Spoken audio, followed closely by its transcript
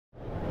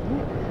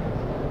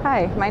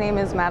Hi, my name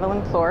is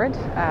Madeline Plord.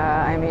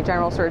 I'm a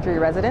general surgery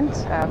resident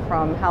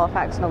from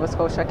Halifax, Nova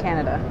Scotia,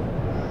 Canada.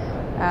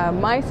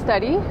 My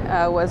study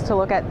was to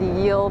look at the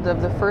yield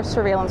of the first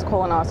surveillance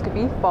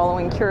colonoscopy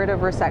following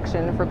curative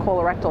resection for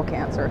colorectal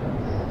cancer.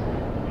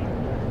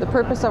 The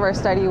purpose of our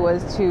study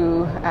was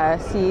to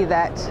see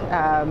that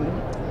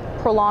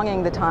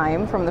prolonging the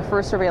time from the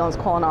first surveillance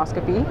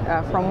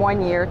colonoscopy from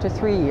 1 year to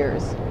 3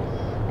 years.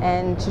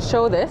 And to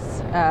show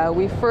this,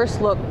 we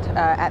first looked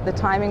at the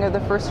timing of the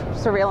first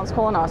surveillance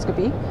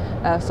colonoscopy.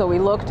 So we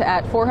looked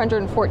at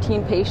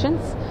 414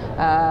 patients,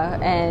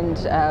 and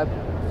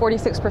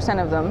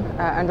 46% of them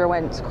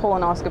underwent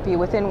colonoscopy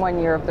within 1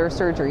 year of their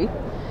surgery.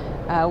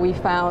 We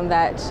found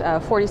that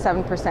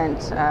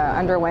 47%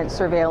 underwent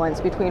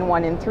surveillance between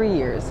 1 and 3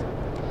 years.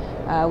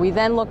 We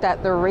then looked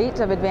at the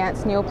rate of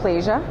advanced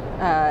neoplasia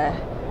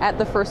at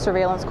the first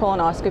surveillance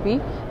colonoscopy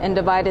and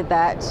divided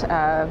that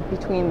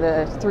between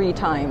the 3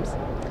 times.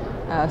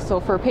 So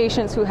for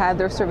patients who had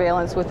their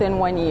surveillance within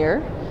 1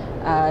 year,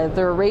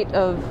 their rate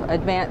of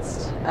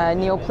advanced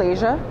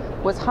neoplasia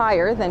was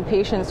higher than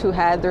patients who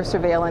had their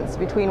surveillance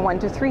between 1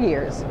 to 3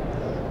 years.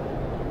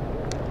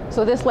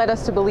 So this led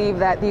us to believe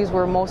that these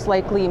were most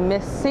likely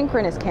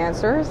missynchronous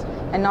cancers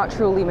and not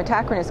truly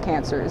metachronous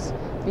cancers,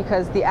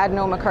 because the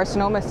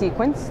adenoma-carcinoma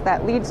sequence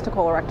that leads to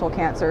colorectal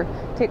cancer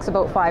takes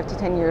about 5 to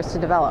 10 years to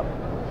develop.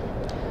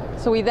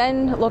 So we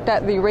then looked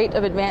at the rate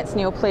of advanced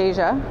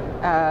neoplasia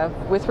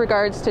with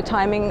regards to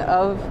timing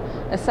of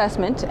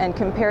assessment and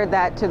compared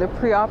that to the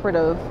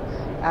preoperative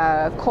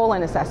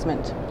colon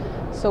assessment.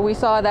 So we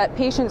saw that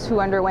patients who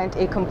underwent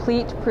a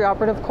complete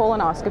preoperative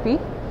colonoscopy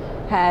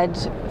had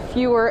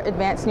fewer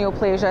advanced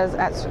neoplasias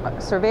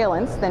at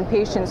surveillance than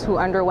patients who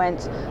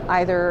underwent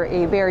either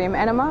a barium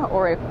enema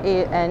or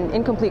an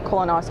incomplete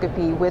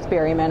colonoscopy with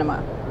barium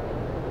enema.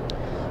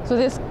 So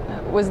this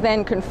was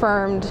then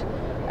confirmed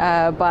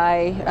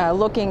by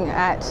looking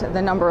at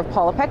the number of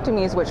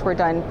polypectomies which were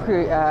done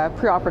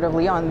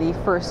preoperatively on the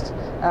first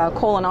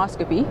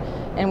colonoscopy,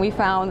 and we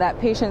found that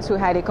patients who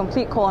had a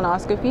complete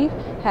colonoscopy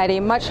had a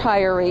much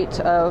higher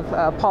rate of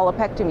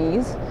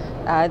polypectomies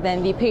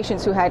than the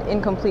patients who had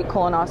incomplete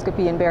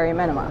colonoscopy and barium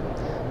enema.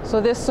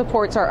 So this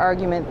supports our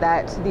argument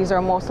that these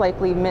are most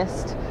likely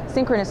missed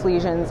synchronous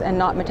lesions and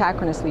not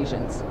metachronous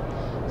lesions.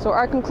 So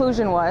our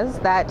conclusion was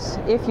that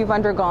if you've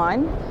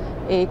undergone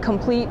a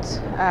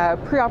complete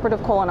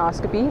preoperative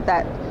colonoscopy,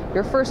 that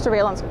your first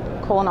surveillance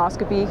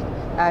colonoscopy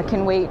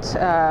can wait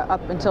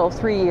up until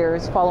 3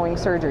 years following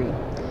surgery.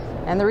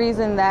 And the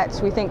reason that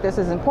we think this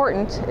is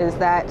important is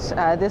that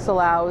this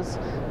allows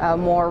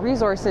more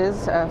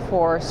resources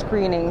for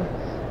screening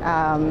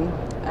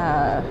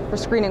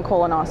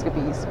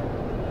colonoscopies.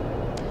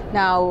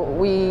 Now,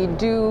 we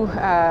do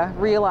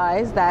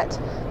realize that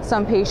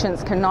some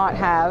patients cannot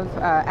have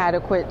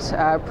adequate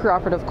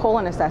preoperative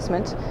colon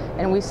assessment,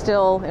 and we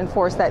still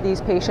enforce that these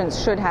patients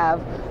should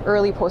have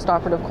early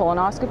postoperative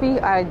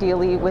colonoscopy,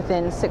 ideally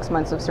within 6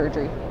 months of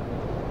surgery.